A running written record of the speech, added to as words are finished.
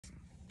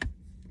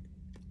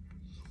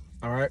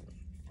All right.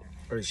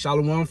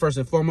 Shalom, first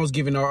and foremost,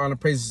 giving our honor,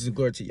 praises, and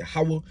glory to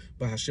Yahweh,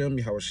 Bahashem,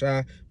 Yahweh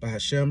Shai,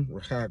 Bahashem,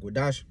 Rachai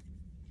Gwadash.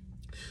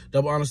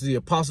 Double honors to the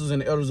apostles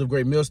and the elders of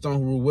Great Millstone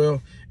who rule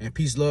well, and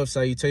peace, love,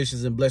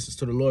 salutations, and blessings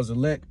to the Lord's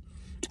elect.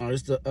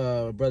 This is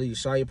the brother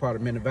Yeshaya, part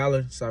of Men of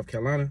Valor, South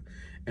Carolina.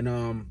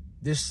 And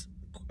this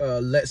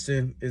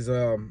lesson is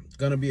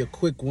going to be a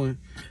quick one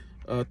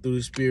through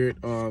the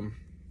Spirit. But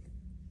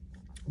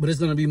it's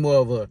going to be more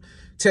of a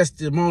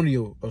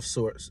testimonial of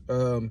sorts.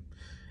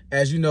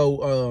 As you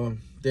know,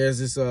 there's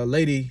this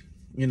lady,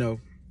 you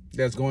know,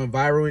 that's going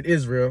viral in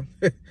Israel.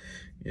 Yeah,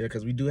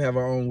 because we do have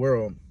our own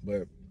world.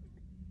 But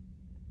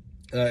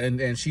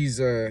and she's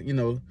you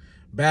know,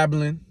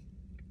 babbling,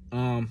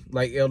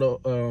 like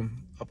Elder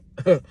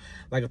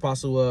like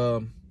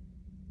Apostle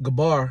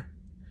Gabar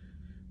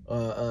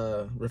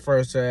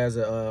refers to her as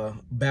a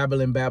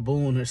babbling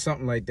baboon or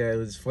something like that. It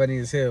was funny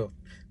as hell.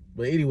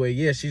 But anyway,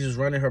 yeah, she's just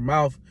running her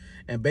mouth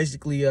and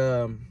basically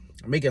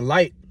making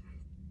light,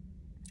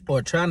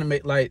 or trying to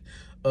make light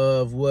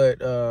of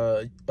what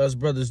us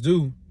brothers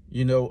do,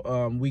 you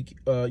know, week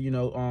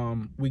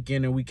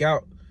in and week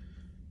out,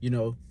 you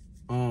know,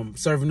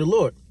 serving the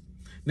Lord.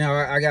 Now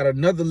I got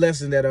another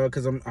lesson that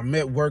because I'm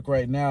at work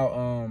right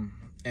now,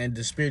 and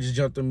the Spirit just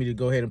jumped on me to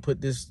go ahead and put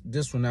this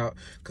one out,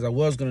 because I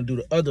was gonna do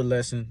the other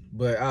lesson,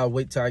 but I'll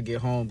wait till I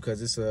get home,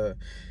 because it's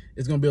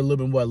gonna be a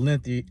little bit more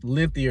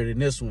lengthier than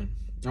this one.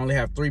 I only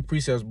have 3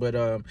 precepts, but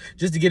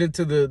just to get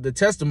into the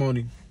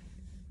testimony.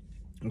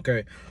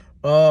 Okay.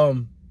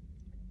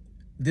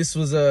 This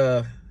was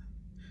I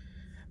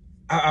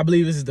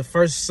believe this is the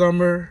first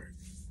summer,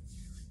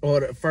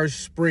 or the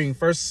first spring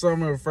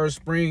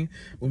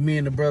with me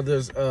and the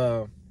brothers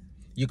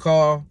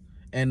Yakal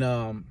and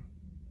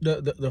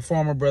the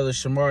former brother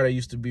Shamar that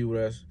used to be with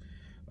us.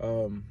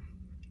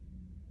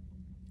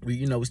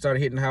 We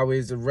started hitting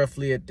highways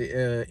roughly at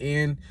the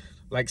end,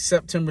 like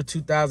September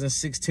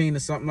 2016 or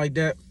something like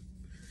that,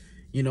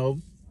 you know.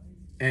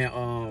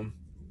 And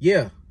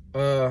yeah,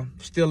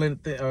 still in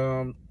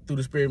through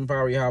the Spirit and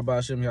power of Yahweh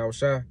Hashem, Yahweh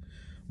Shai.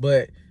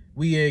 But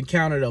we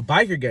encountered a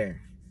biker gang.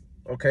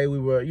 Okay, we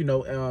were, you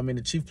know, in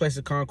the chief place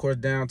of concourse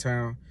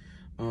downtown,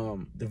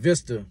 the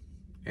Vista,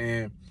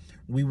 and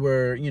we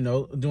were, you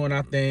know, doing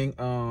our thing,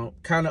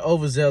 kind of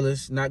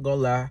overzealous, not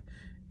gonna lie,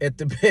 at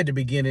the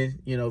beginning,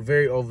 you know,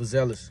 very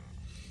overzealous,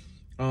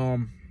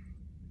 you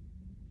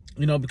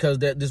know, because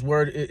this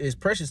word is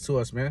precious to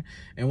us, man.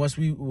 And once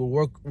we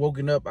were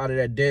woken up out of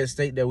that dead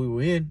state that we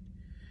were in,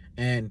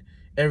 and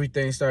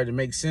everything started to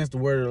make sense, the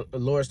word of the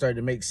Lord started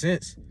to make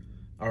sense,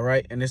 all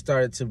right, and it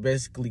started to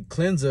basically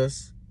cleanse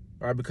us.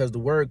 All right, because the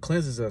word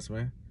cleanses us,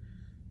 man.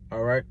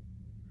 All right.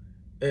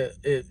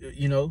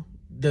 You know,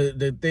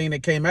 the thing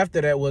that came after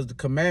that was the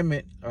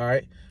commandment, all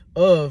right,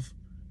 of,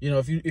 you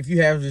know, if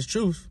you have this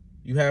truth,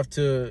 you have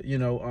to, you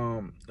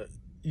know,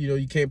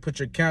 you can't put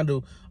your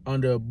candle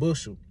under a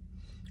bushel.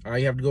 All right,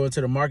 you have to go into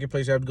the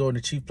marketplace, you have to go in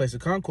the chief place of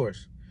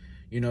concourse,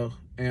 you know.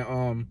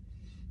 And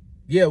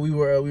yeah, we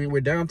were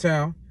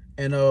downtown,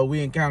 and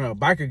we encountered a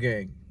biker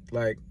gang,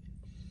 like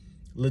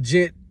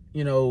legit,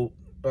 you know,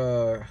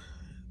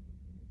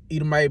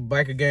 Edomite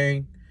biker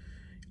gang,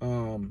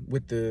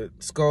 with the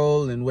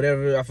skull and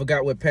whatever. I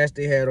forgot what patch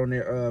they had on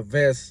their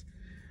vest.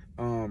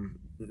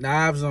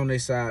 Knives on their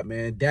side,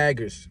 man,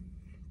 daggers.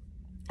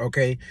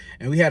 Okay,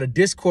 and we had a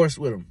discourse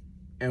with them,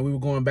 and we were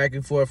going back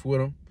and forth with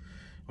them.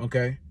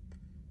 Okay,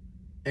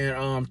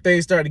 and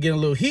things started getting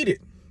a little heated.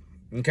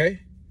 Okay,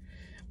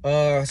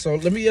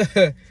 so let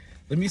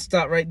me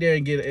stop right there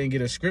and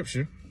get a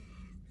scripture.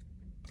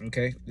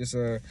 Okay, just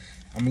I'm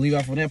gonna leave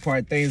off on that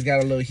part. Things got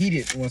a little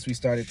heated once we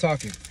started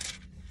talking.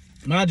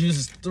 Mind you, this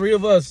is 3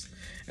 of us,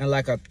 and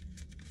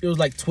it was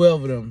like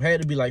 12 of them.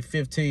 Had to be like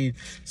 15.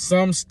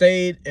 Some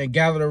stayed and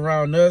gathered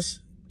around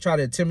us, tried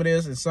to intimidate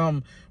us, and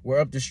some were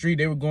up the street.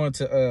 They were going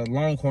to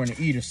Longhorn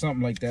to eat or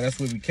something like that. That's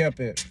where we camped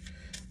at.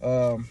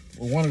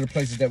 One of the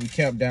places that we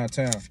camped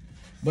downtown.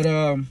 But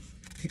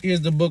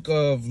here's the book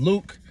of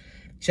Luke,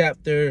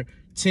 chapter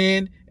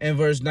 10 and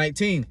verse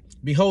 19.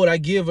 Behold, I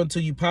give unto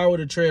you power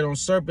to tread on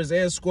serpents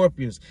and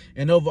scorpions,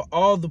 and over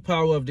all the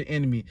power of the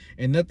enemy,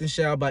 and nothing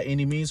shall by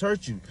any means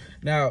hurt you.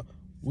 Now,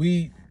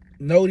 we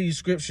know these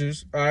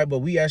scriptures, all right, but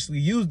we actually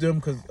use them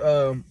because,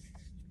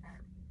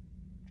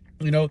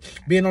 you know,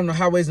 being on the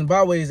highways and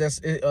byways, that's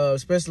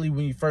especially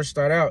when you first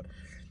start out,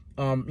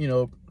 you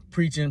know,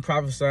 preaching,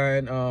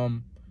 prophesying,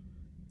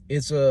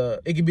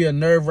 it can be a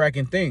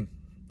nerve-wracking thing,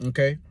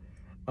 okay?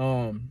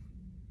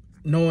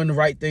 Knowing the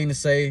right thing to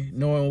say,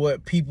 knowing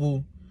what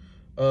people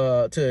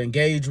to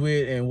engage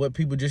with and what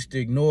people just to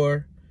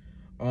ignore.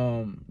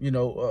 You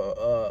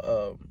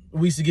know,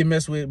 we used to get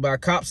messed with by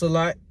cops a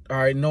lot, all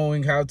right,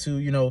 knowing how to,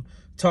 you know,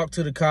 talk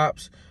to the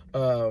cops.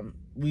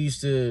 We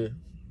used to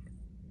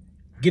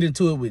get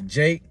into it with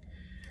Jake.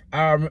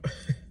 I remember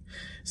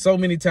so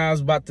many times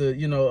about to,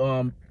 you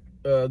know,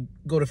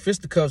 go to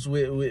fisticuffs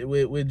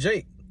with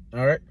Jake,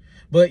 all right?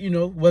 But, you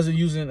know, wasn't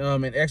using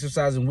and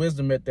exercising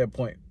wisdom at that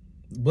point.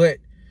 But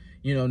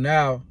you know,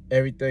 now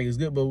everything is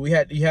good, but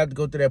you had to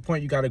go to that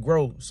point. You got to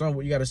grow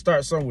somewhere. You got to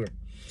start somewhere.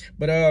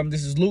 But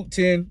this is Luke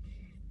 10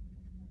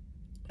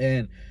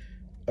 And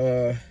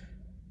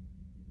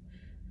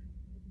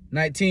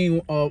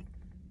 19,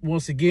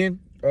 once again,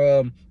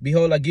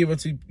 behold, I give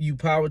unto you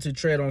power to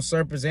tread on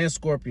serpents and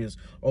scorpions,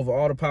 over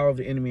all the power of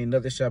the enemy, and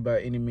nothing shall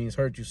by any means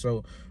hurt you.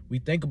 So we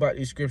think about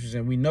these scriptures,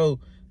 and we know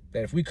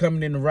that if we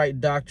coming in the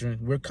right doctrine,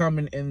 we're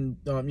coming in,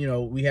 you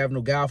know, we have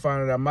no guile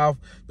found in our mouth,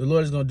 the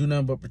Lord is going to do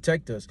nothing but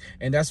protect us.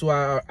 And that's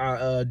why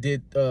I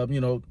did, you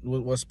know,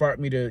 what sparked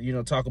me to, you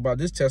know, talk about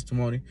this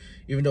testimony,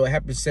 even though it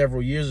happened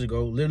several years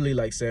ago, literally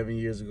like 7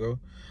 years ago.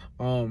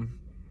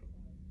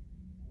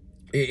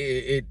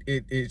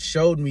 It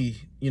showed me,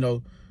 you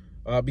know,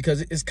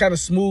 because it's kind of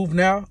smooth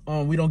now.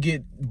 We don't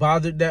get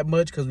bothered that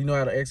much because we know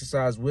how to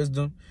exercise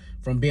wisdom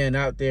from being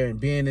out there and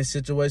being in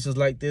situations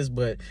like this.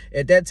 But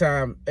at that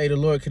time, hey, the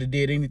Lord could have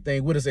did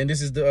anything with us. And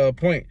this is the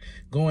point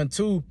going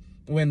to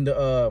when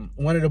the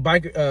one of the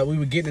bikers, we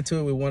were getting into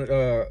it with one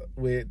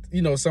with,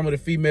 you know, some of the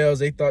females.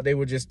 They thought they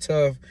were just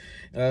tough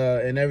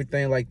and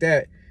everything like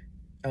that.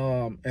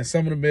 And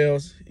some of the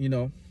males, you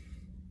know,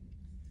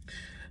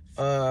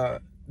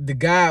 the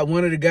guy,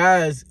 one of the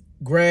guys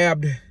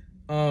grabbed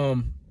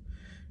the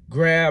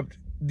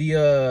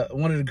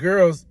one of the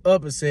girls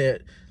up and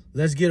said,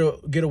 let's get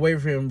away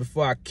from him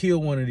before I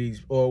kill one of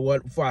these, or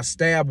what, before I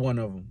stab one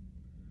of them,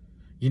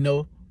 you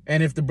know.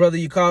 And if the brother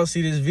you call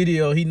see this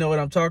video, he know what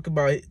I'm talking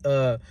about,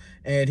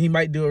 and he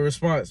might do a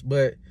response.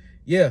 But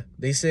yeah,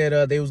 they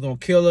said they was gonna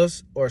kill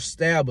us or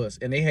stab us,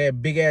 and they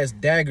had big ass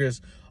daggers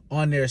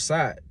on their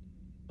side,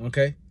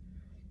 okay,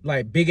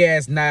 like big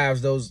ass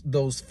knives,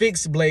 those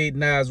fixed blade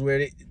knives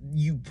where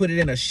you put it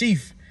in a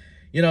sheath,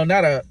 you know,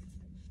 not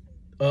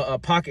a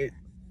pocket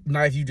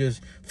knife. You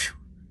just,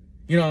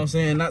 you know what I'm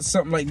saying? Not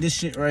something like this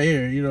shit right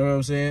here. You know what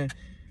I'm saying?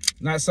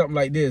 Not something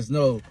like this.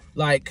 No,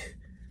 like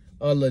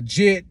a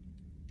legit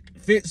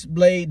fixed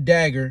blade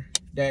dagger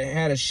that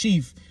had a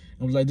sheath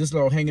and was like this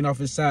little hanging off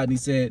his side. And he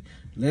said,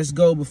 let's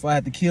go before I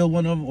have to kill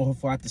one of them or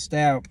before I have to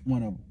stab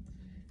one of them.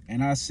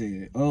 And I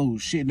said, oh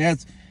shit,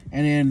 and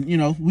then, you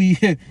know, we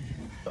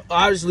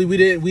obviously we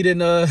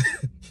didn't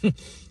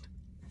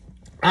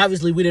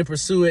obviously we didn't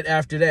pursue it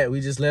after that.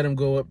 We just let him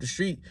go up the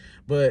street.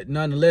 But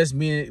nonetheless,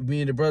 me and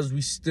the brothers,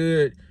 we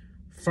stood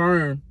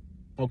firm,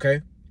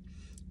 okay?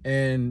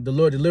 And the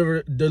Lord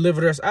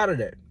delivered us out of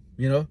that,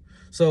 you know?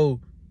 So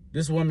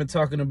this woman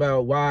talking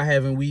about why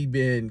haven't we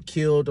been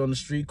killed on the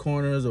street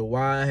corners, or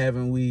why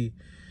haven't we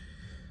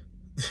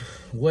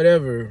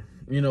whatever,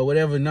 you know,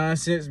 whatever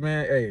nonsense,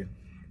 man. Hey,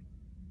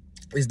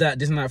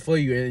 this not for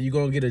you, and you're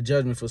gonna get a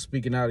judgment for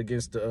speaking out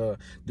against the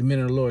men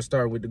of the Lord,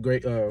 starting with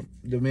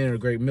the men of the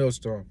great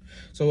millstone.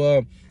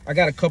 So I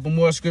got a couple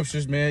more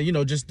scriptures, man. You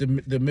know, just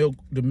the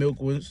milk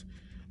ones.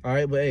 All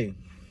right, but hey,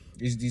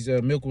 these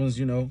milk ones,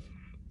 you know,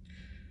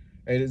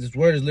 hey, this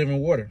word is living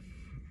water,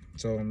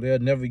 so they'll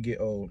never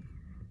get old.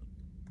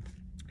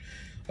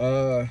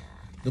 The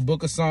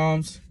book of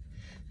Psalms,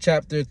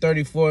 chapter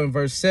 34 and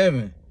verse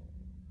 7.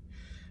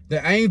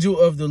 The angel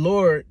of the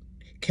Lord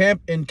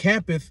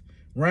encampeth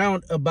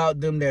round about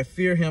them that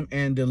fear him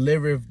and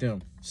delivereth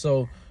them.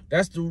 So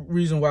that's the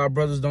reason why our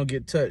brothers don't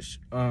get touched.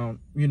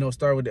 You know,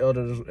 start with the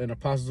elders and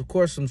apostles. Of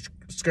course, some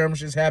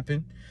skirmishes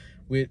happen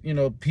with, you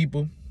know,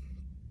 people.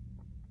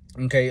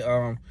 Okay,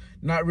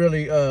 not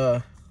really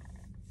us,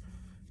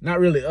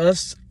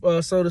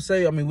 so to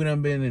say. I mean, we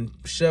done been in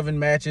shoving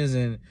matches,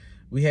 and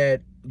we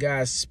had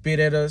guys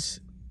spit at us.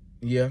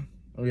 Yeah,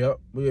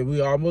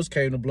 we almost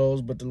came to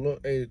blows, but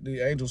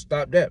the angel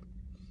stopped that.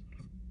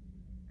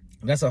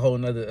 That's a whole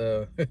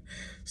nother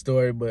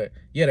story. But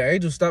yeah, the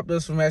angel stopped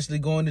us from actually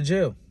going to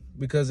jail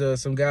because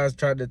some guys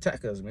tried to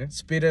attack us, man.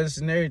 Spit at us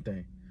and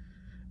everything.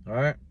 All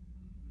right.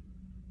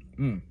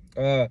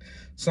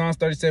 Psalms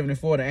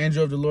 37:4. The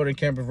angel of the Lord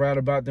encampeth round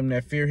about them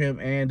that fear him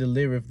and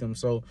delivereth them.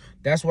 So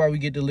that's why we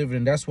get delivered,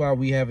 and that's why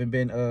we haven't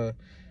been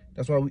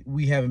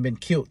we haven't been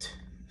killed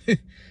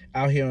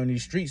out here on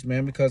these streets,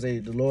 man, because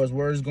the Lord's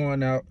word is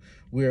going out.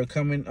 We are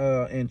coming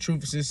in truth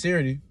and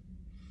sincerity.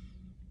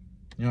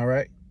 All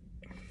right.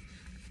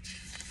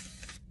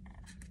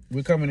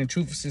 We're coming in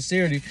truth and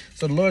sincerity,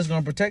 so the Lord's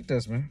gonna protect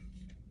us, man.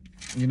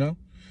 You know,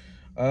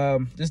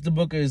 this is the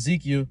book of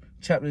Ezekiel,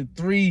 chapter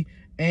 3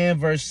 and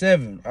verse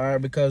 7. All right,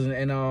 because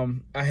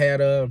I had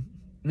you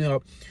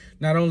know,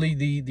 not only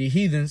the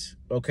heathens,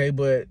 okay,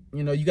 but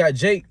you know, you got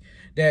Jake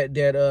that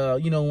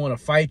you know, want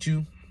to fight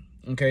you.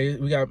 Okay,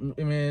 we got,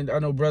 I mean, I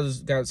know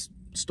brothers got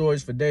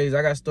stories for days.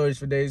 I got stories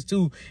for days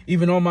too,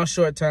 even on my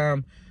short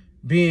time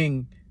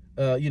being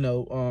you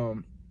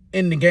know,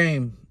 in the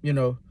game, you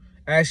know,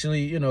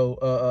 actually, you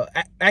know,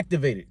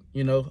 activated,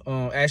 you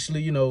know,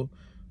 actually, you know,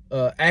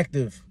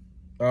 active,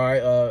 all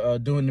right,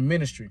 doing the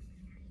ministry.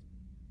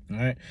 All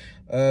right,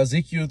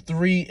 Ezekiel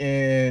 3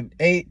 and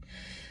 8.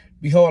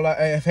 Behold,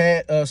 I have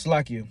had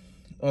Salakia,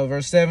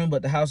 verse 7.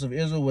 But the house of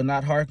Israel will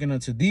not hearken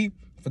unto thee,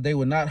 for they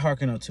will not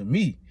hearken unto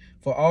me.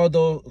 For all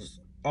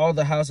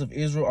the house of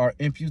Israel are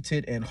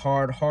imputed and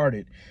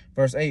hard-hearted.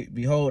 Verse 8,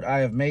 behold, I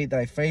have made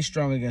thy face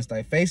strong against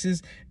thy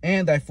faces,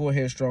 and thy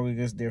forehead strong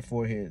against their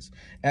foreheads.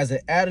 As an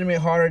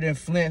adamant harder than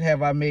flint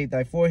have I made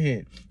thy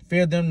forehead.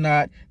 Fear them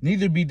not,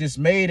 neither be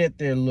dismayed at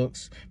their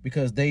looks,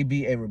 because they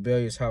be a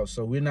rebellious house.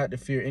 So we're not to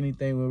fear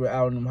anything when we're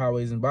out in them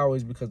highways and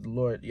byways, because the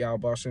Lord,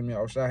 Yahweh Shem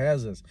Yahushua,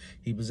 has us.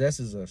 He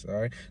possesses us, all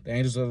right? The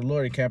angels of the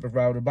Lord encamp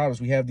around about us.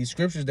 We have these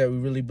scriptures that we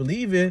really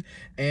believe in,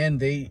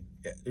 and they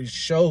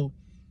show,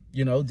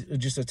 you know,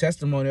 just a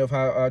testimony of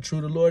how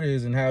true the Lord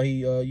is and how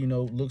he, you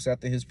know, looks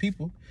after his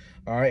people,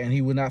 all right? And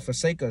he will not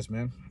forsake us,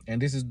 man.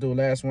 And this is the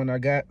last one I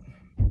got.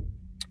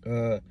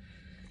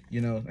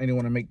 You know, I didn't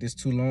want to make this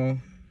too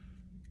long.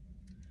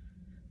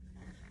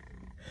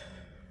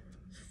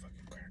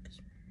 Fucking crackers.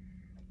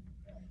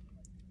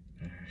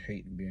 I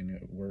hate being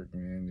at work,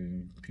 man,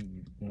 and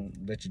people won't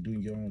let you do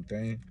your own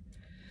thing.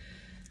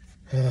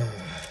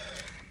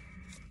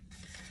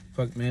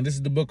 Fuck, man. This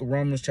is the book of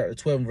Romans, chapter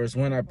 12, verse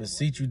 1. I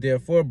beseech you,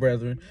 therefore,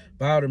 brethren,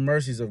 by the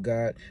mercies of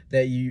God,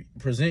 that you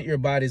present your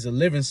bodies a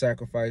living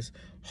sacrifice,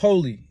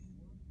 holy,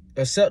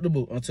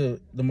 acceptable unto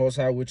the Most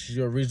High, which is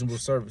your reasonable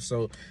service.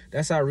 So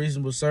that's our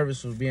reasonable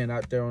service for being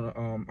out there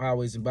on the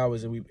highways and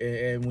byways.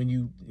 And when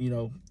you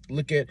know,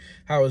 look at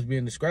how it's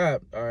being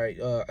described, all right,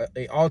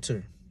 a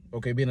altar,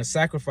 okay, being a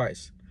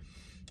sacrifice,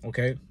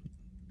 okay,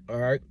 all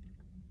right,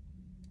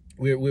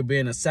 we're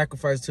being a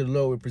sacrifice to the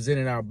Lord. We're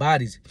presenting our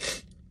bodies.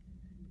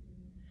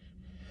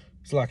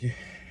 It's like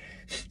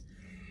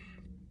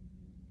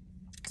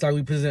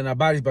we present our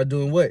bodies by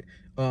doing what?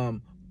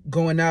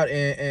 Going out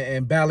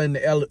and battling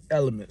the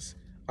elements.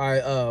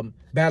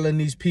 Battling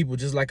these people,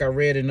 just like I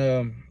read in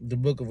the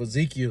book of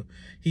Ezekiel.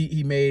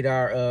 He made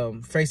our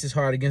faces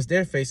hard against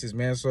their faces,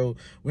 man. So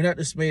we're not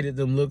dismayed at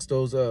them looks,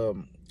 those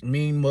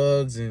mean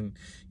mugs, and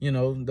you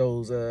know,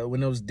 those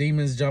when those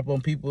demons jump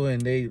on people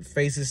and they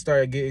faces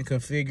start getting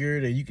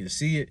configured and you can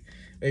see it.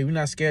 Hey, we're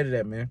not scared of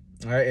that, man.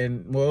 All right,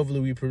 and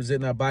moreover, we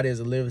present our body as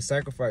a living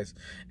sacrifice.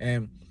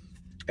 And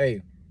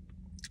hey,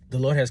 the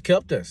Lord has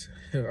kept us.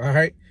 All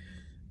right.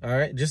 All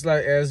right, just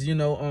like as you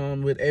know,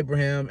 with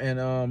Abraham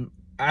and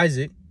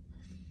Isaac,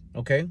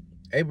 okay,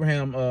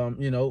 Abraham,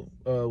 you know,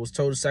 was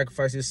told to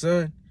sacrifice his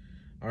son.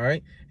 All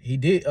right, he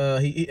did.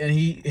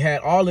 He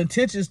had all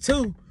intentions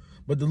to,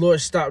 but the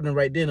Lord stopped him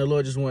right then. The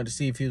Lord just wanted to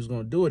see if he was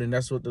going to do it, and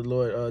that's what the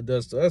Lord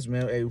does to us,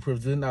 man. We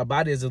present our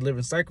body as a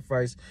living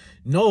sacrifice,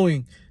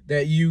 knowing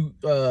that you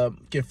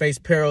can face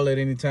peril at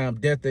any time,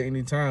 death at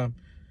any time,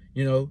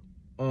 you know.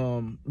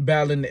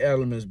 Battling the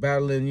elements,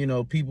 battling, you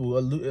know,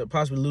 people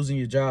possibly losing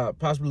your job,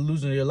 possibly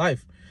losing your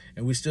life,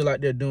 and we still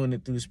out there doing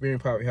it through the spirit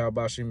and power of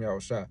Yahweh Shem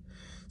Yahushua.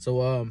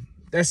 So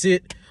that's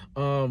it.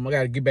 I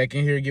gotta get back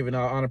in here, giving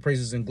all honor,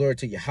 praises, and glory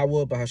to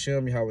Yahweh,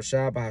 Bahashem,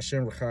 Yahushua,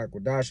 Bahashem, Rechak,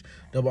 Kodash.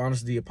 Double honors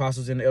to the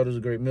apostles and the elders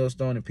of Great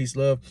Millstone, and peace,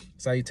 love,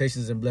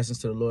 salutations, and blessings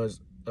to the Lord's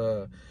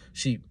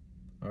sheep.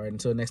 All right,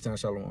 until next time,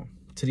 shalom.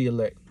 To the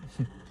elect,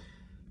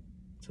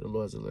 to the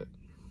Lord's elect.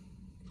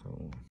 Shalom.